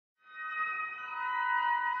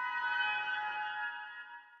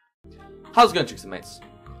How's it going, chicks and mates?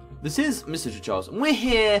 This is Mrjacharles, and we're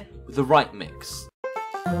here with the right mix.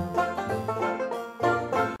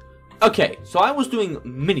 Okay, so I was doing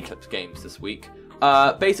mini-clips games this week.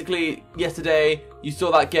 Basically, yesterday, you saw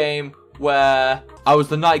that game where I was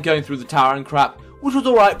the knight going through the tower and crap, which was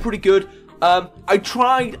alright, pretty good. I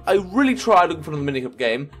really tried looking for the mini-clip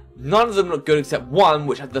game. None of them looked good except one,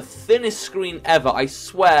 which had the thinnest screen ever. I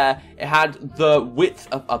swear, it had the width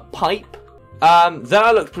of a pipe. Then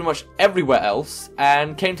I looked pretty much everywhere else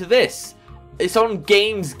and came to this. It's on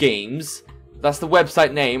Games. That's the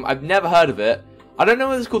website name. I've never heard of it. I don't know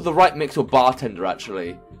whether it's called The Right Mix or Bartender,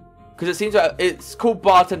 actually. Because it seems like it's called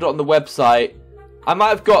Bartender on the website. I might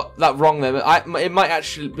have got that wrong there. It might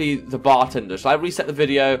actually be The Bartender. So I reset the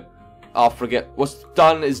video. I'll forget. What's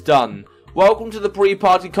done is done. Welcome to the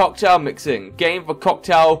pre-party cocktail mixing. Game for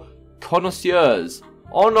cocktail connoisseurs.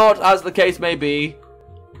 Or not, as the case may be.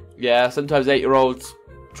 Yeah, sometimes 8-year-olds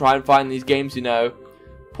try and find these games, you know.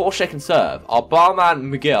 Pour, shake and serve. Our barman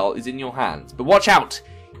Miguel is in your hands. But watch out!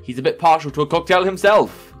 He's a bit partial to a cocktail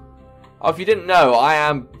himself. Oh, if you didn't know, I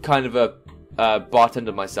am kind of a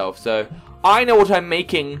bartender myself. So, I know what I'm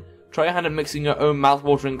making. Try your hand at mixing your own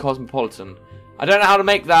mouth-watering cosmopolitan. I don't know how to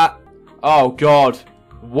make that. Oh, God.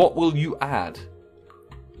 What will you add?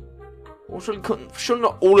 Well, surely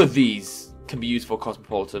not all of these can be used for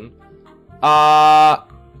cosmopolitan.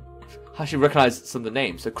 I should recognise some of the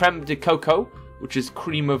names. So creme de coco, which is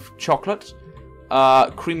cream of chocolate,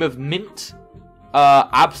 cream of mint,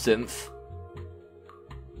 absinthe.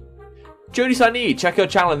 Jodie Saini, check her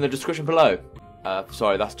channel in the description below.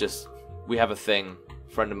 Sorry, that's just, we have a thing.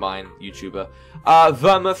 Friend of mine, YouTuber.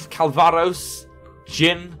 Vermouth, Calvados,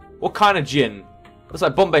 gin. What kind of gin? Looks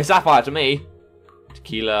like Bombay Sapphire to me.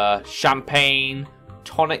 Tequila, champagne,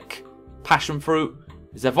 tonic, passion fruit.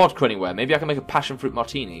 Is there vodka anywhere? Maybe I can make a passion fruit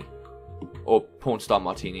martini. Or porn star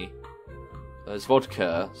martini. There's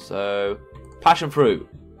vodka, so passion fruit.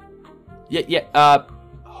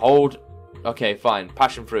 Hold. Okay, fine.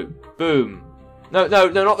 Passion fruit. Boom. No,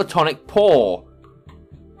 not the tonic. Pour.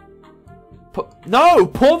 No,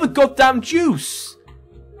 pour the goddamn juice.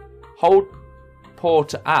 Hold. Pour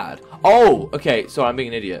to add. Oh, okay. Sorry, I'm being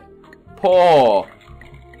an idiot. Pour.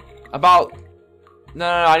 About. No,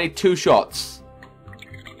 I need 2 shots.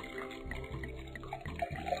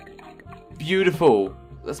 Beautiful.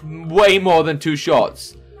 That's way more than 2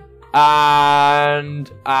 shots. And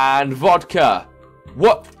vodka.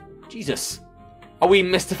 What? Jesus. Are we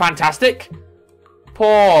Mr. Fantastic?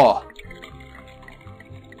 Pour.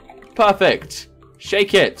 Perfect.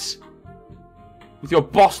 Shake it. With your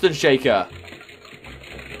Boston shaker.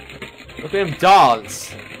 Look at him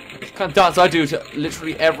dance. The kind of dance I do to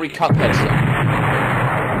literally every cuphead.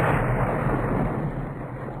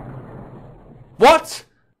 What?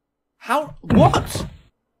 How? What?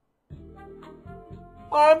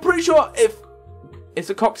 I'm pretty sure if it's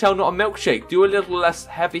a cocktail, not a milkshake, do a little less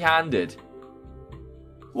heavy-handed.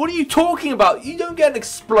 What are you talking about? You don't get an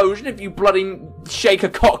explosion if you bloody shake a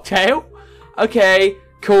cocktail. Okay,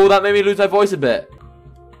 cool. That made me lose my voice a bit.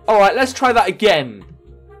 Alright, let's try that again.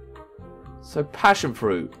 So, passion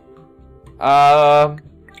fruit. You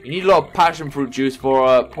need a lot of passion fruit juice for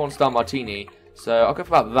a porn star martini. So, I'll go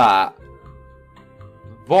for about that.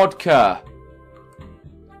 Vodka.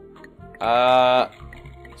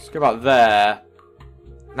 Let's go about there.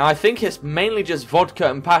 Now I think it's mainly just vodka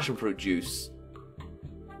and passion fruit juice.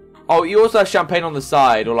 Oh, you also have champagne on the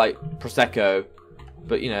side, or like prosecco.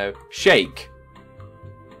 But you know, shake.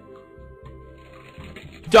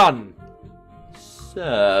 Done.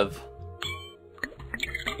 Serve.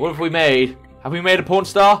 What have we made? Have we made a porn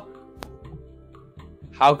star?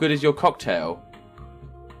 How good is your cocktail?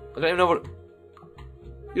 I don't even know what.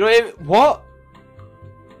 You don't even... What?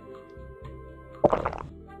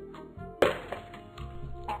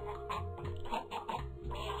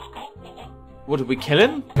 What, did we kill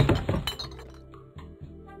him?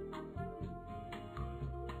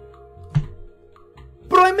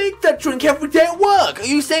 But I make that drink every day at work! Are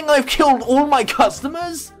you saying I've killed all my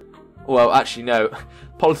customers? Well, actually, no.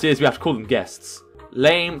 Policy is we have to call them guests.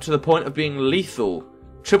 Lame to the point of being lethal.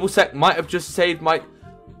 Triple sec might have just saved my...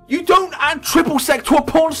 You don't add triple sec to a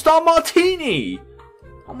porn star martini!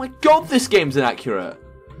 Oh my god, this game's inaccurate.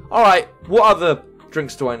 Alright, what other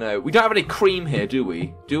drinks do I know? We don't have any cream here, do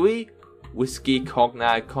we? Do we? Whiskey,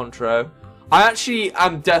 cognac, Cointreau. I actually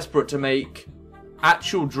am desperate to make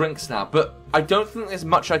actual drinks now, but I don't think there's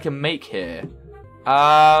much I can make here.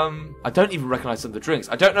 I don't even recognise some of the drinks.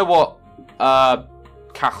 I don't know what,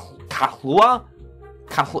 Kahlua?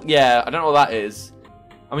 Yeah, I don't know what that is.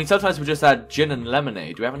 I mean, sometimes we just add gin and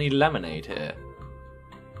lemonade. Do we have any lemonade here?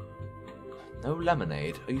 No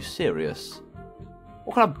lemonade? Are you serious?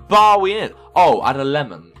 What kind of bar are we in? Oh, add a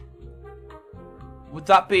lemon. Would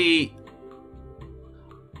that be...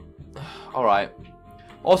 Alright.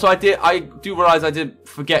 Also, I do realise I did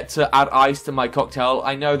forget to add ice to my cocktail.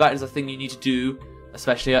 I know that is a thing you need to do,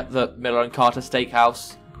 especially at the Miller and Carter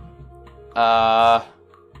Steakhouse. I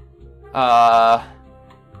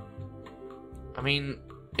mean,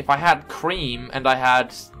 if I had cream and I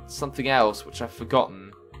had something else, which I've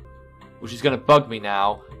forgotten, which is going to bug me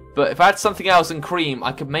now, but if I had something else and cream,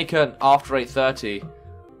 I could make an after 8:30.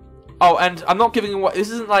 Oh, and I'm not giving away... This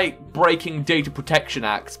isn't like breaking data protection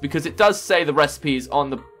acts, because it does say the recipes on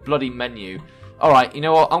the bloody menu. Alright, you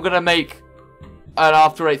know what? I'm going to make an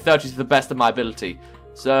after 8:30 to the best of my ability.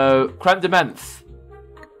 So, creme de menthe.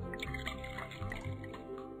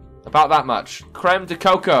 About that much. Creme de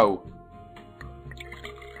coco.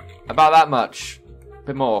 About that much.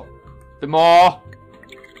 Bit more. Bit more.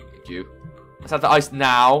 Thank you. Let's add the ice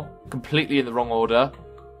now. Completely in the wrong order.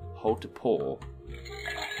 Hold to pour.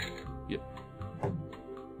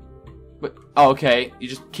 But, oh, okay,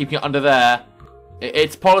 you're just keeping it under there.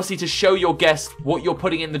 It's policy to show your guest what you're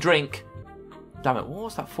putting in the drink. Damn it, what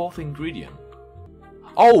was that fourth ingredient?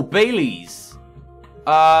 Oh, Bailey's.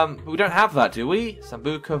 But we don't have that, do we?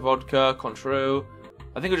 Sambuca, vodka, Cointreau.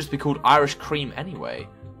 I think it'll just be called Irish cream anyway.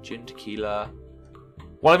 Gin, tequila.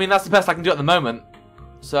 Well, I mean, that's the best I can do at the moment.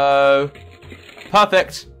 So,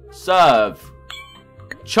 perfect. Serve.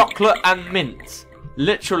 Chocolate and mint.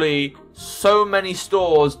 Literally... So many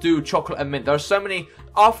stores do chocolate and mint. There are so many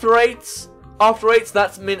after eights. After eights,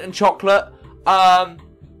 that's mint and chocolate.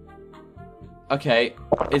 Okay,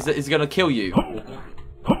 is it gonna kill you?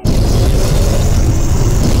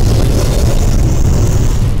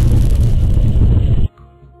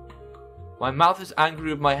 My mouth is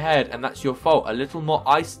angry with my head, and that's your fault. A little more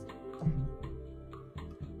ice.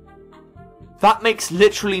 That makes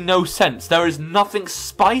literally no sense. There is nothing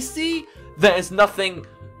spicy. There is nothing.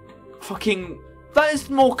 Fucking, that is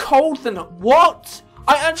more cold than, what?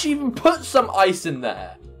 I actually even put some ice in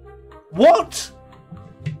there. What?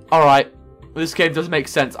 Alright, this game does make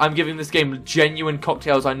sense. I'm giving this game genuine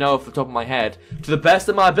cocktails I know off the top of my head, to the best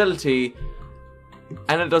of my ability,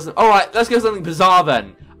 and it doesn't. Alright, let's go something bizarre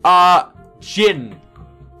then. Gin.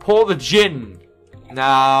 Pour the gin.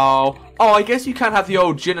 Now, oh, I guess you can have the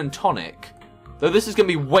old gin and tonic, though this is going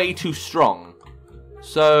to be way too strong.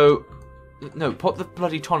 So... No, put the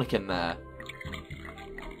bloody tonic in there.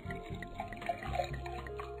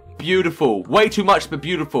 Beautiful. Way too much, but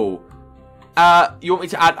beautiful. You want me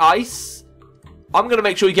to add ice? I'm going to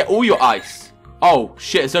make sure you get all your ice. Oh,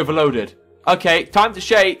 shit, it's overloaded. Okay, time to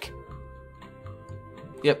shake.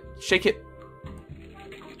 Yep, shake it.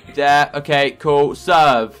 There, okay, cool.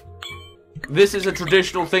 Serve. This is a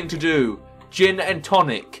traditional thing to do. Gin and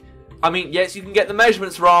tonic. I mean, yes, you can get the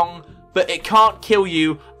measurements wrong, but it can't kill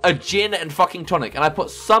you. A gin and fucking tonic. And I put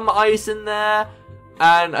some ice in there.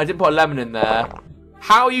 And I didn't put a lemon in there.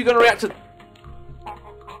 How are you going to react to...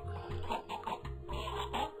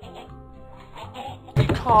 You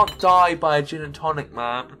can't die by a gin and tonic,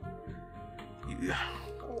 man.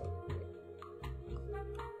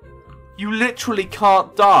 You literally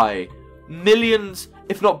can't die. Millions,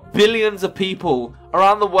 if not billions of people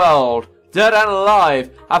around the world, dead and alive,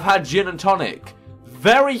 have had gin and tonic.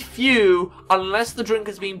 Very few, unless the drink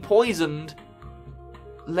has been poisoned,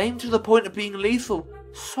 lame to the point of being lethal.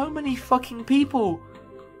 So many fucking people.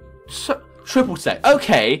 Triple sec.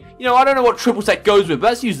 Okay, you know, I don't know what triple sec goes with, but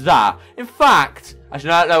let's use that. In fact, actually,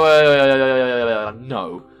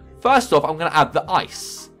 no. First off, I'm going to add the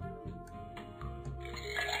ice.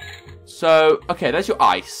 So, okay, there's your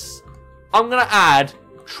ice. I'm going to add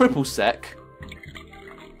triple sec.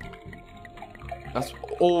 That's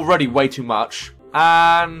already way too much.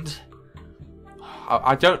 And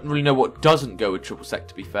I don't really know what doesn't go with triple sec,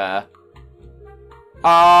 to be fair.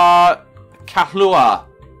 Kahlua.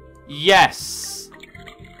 Yes.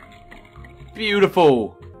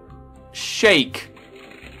 Beautiful. Shake.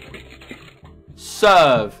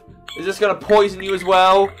 Serve. Is this going to poison you as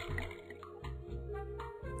well?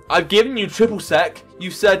 I've given you triple sec.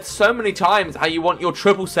 You've said so many times how you want your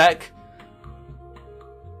triple sec.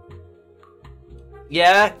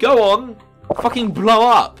 Yeah, go on. Fucking blow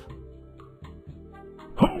up.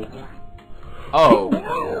 Oh.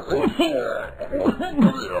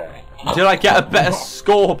 Did I get a better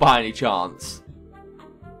score by any chance?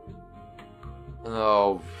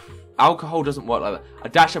 Oh. Alcohol doesn't work like that. A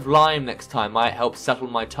dash of lime next time might help settle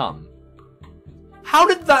my tongue. How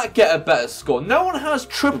did that get a better score? No one has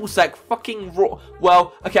triple sec fucking raw.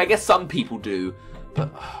 Well, okay, I guess some people do.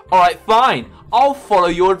 But, alright, fine. I'll follow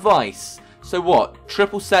your advice. So what?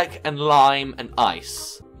 Triple sec and lime and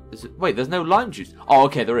ice. Wait, there's no lime juice. Oh,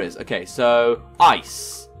 okay, there is. Okay, so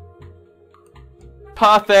ice.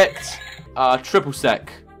 Perfect. Triple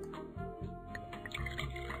sec.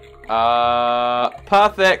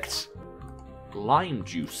 Perfect. Lime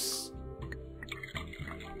juice.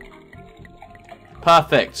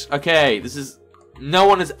 Perfect. Okay, this is... No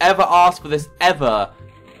one has ever asked for this ever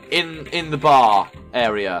in the bar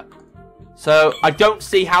area. So, I don't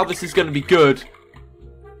see how this is going to be good.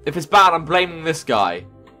 If it's bad, I'm blaming this guy.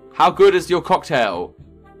 How good is your cocktail?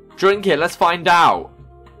 Drink it, let's find out.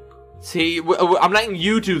 See, I'm letting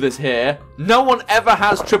you do this here. No one ever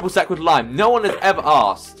has triple sec with lime. No one has ever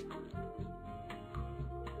asked.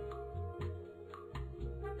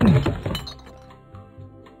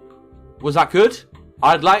 Was that good?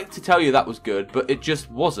 I'd like to tell you that was good, but it just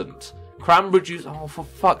wasn't. Cranberry juice, oh, for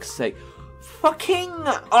fuck's sake. Fucking,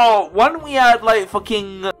 oh, why don't we add, like,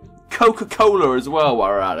 fucking Coca-Cola as well while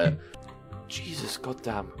we're at it? Jesus,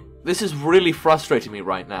 goddamn. This is really frustrating me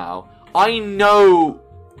right now. I know,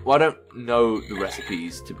 well, I don't know the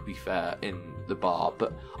recipes, to be fair, in the bar,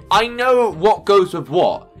 but I know what goes with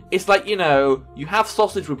what. It's like, you know, you have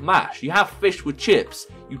sausage with mash, you have fish with chips,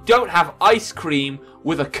 you don't have ice cream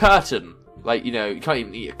with a curtain. Like, you know, you can't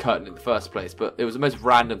even eat a curtain in the first place, but it was the most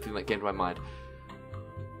random thing that came to my mind.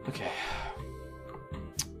 Okay.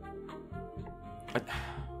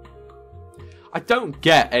 I don't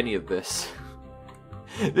get any of this.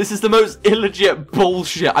 This is the most illegit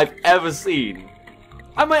bullshit I've ever seen.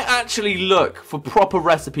 I might actually look for proper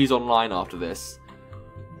recipes online after this.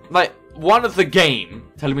 Like, one of the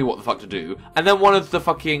game telling me what the fuck to do, and then one of the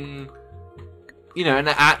fucking, you know,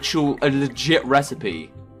 a legit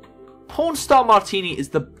recipe. Porn Star Martini is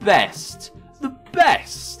the best. The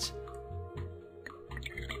best.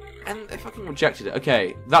 And they fucking rejected it.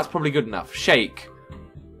 Okay, that's probably good enough. Shake.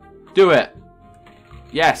 Do it.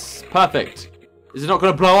 Yes, perfect. Is it not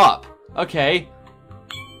going to blow up? Okay.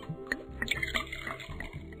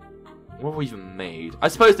 What have we even made? I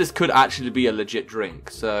suppose this could actually be a legit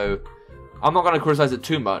drink, so I'm not going to criticize it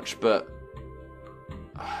too much, but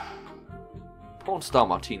Porn Star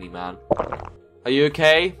Martini, man. Are you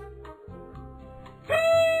okay?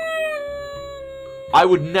 I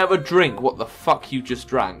would never drink what the fuck you just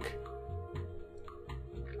drank.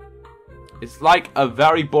 It's like a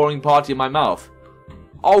very boring party in my mouth.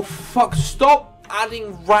 Oh fuck, stop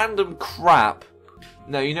adding random crap.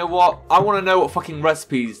 No, you know what? I want to know what fucking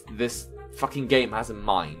recipes this fucking game has in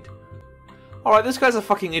mind. Alright, this guy's a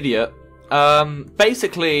fucking idiot.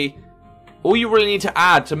 Basically, all you really need to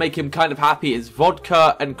add to make him kind of happy is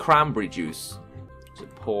vodka and cranberry juice. So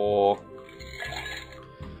pour.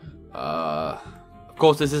 Of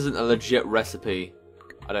course, this isn't a legit recipe.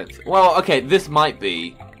 I don't. Well, okay, this might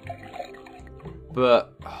be,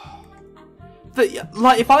 but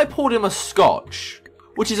like if I poured him a scotch,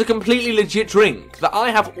 which is a completely legit drink that I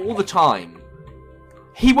have all the time,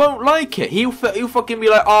 he won't like it. He'll fucking be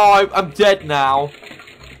like, "Oh, I'm dead now."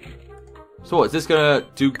 So what? Is this gonna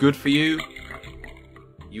do good for you?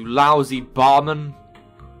 You lousy barman.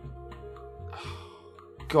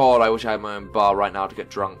 God, I wish I had my own bar right now to get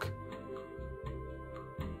drunk.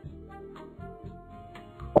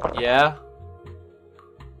 Yeah?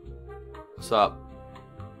 What's up?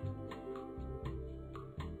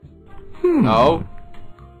 Oh?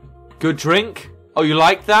 Good drink? Oh, you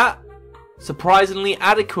like that? Surprisingly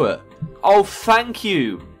adequate. Oh, thank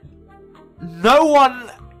you. No one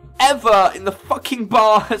ever in the fucking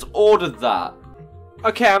bar has ordered that.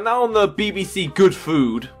 Okay, I'm now on the BBC Good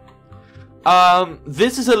Food.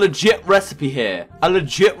 This is a legit recipe here. A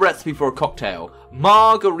legit recipe for a cocktail.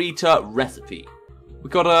 Margarita recipe. We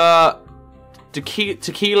got a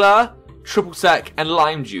tequila, triple sec, and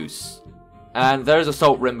lime juice. And there is a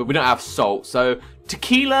salt rim, but we don't have salt. So,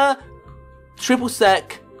 tequila, triple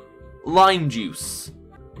sec, lime juice.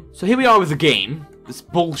 So here we are with the game. This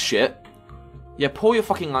bullshit. Yeah, pour your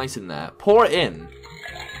fucking ice in there. Pour it in.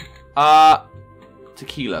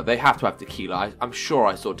 Tequila. They have to have tequila. I'm sure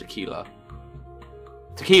I saw tequila.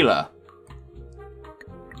 Tequila.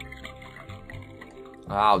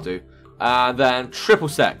 I'll do. And then triple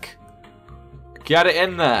sec. Get it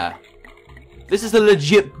in there. This is a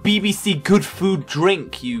legit BBC Good Food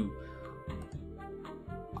drink, you...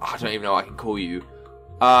 I don't even know what I can call you.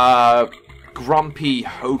 Grumpy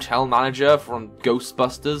hotel manager from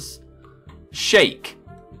Ghostbusters. Shake.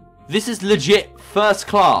 This is legit first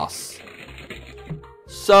class.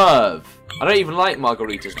 Serve. I don't even like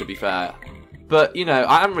margaritas, to be fair. But, you know,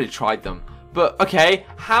 I haven't really tried them. But, okay,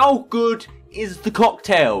 how good is the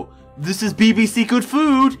cocktail? This is BBC Good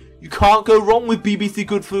Food. You can't go wrong with BBC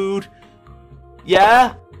Good Food.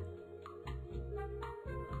 Yeah?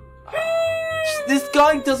 This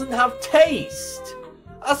guy doesn't have taste.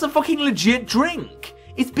 That's a fucking legit drink.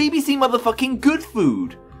 It's BBC motherfucking good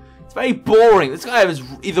food. It's very boring. This guy has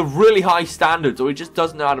either really high standards or he just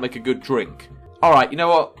doesn't know how to make a good drink. Alright, you know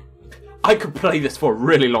what? I could play this for a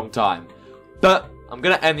really long time. But I'm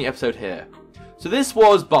going to end the episode here. So this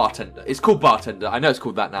was Bartender. It's called Bartender. I know it's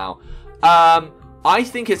called that now. I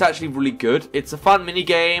think it's actually really good. It's a fun mini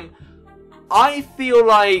game. I feel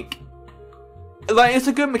like it's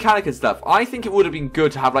a good mechanic and stuff. I think it would have been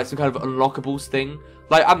good to have like some kind of unlockables thing.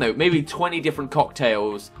 Like, I don't know, maybe 20 different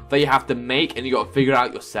cocktails that you have to make and you got to figure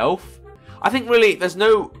out yourself. I think really there's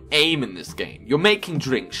no aim in this game. You're making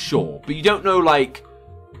drinks, sure, but you don't know, like,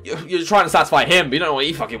 you're trying to satisfy him, but you don't know what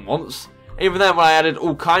he fucking wants. Even then, when I added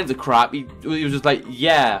all kinds of crap, he was just like,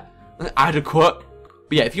 yeah, adequate.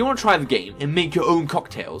 But yeah, if you want to try the game and make your own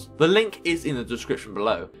cocktails, the link is in the description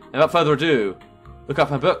below. And without further ado, look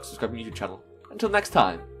up my books, subscribe to my YouTube channel. Until next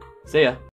time, see ya.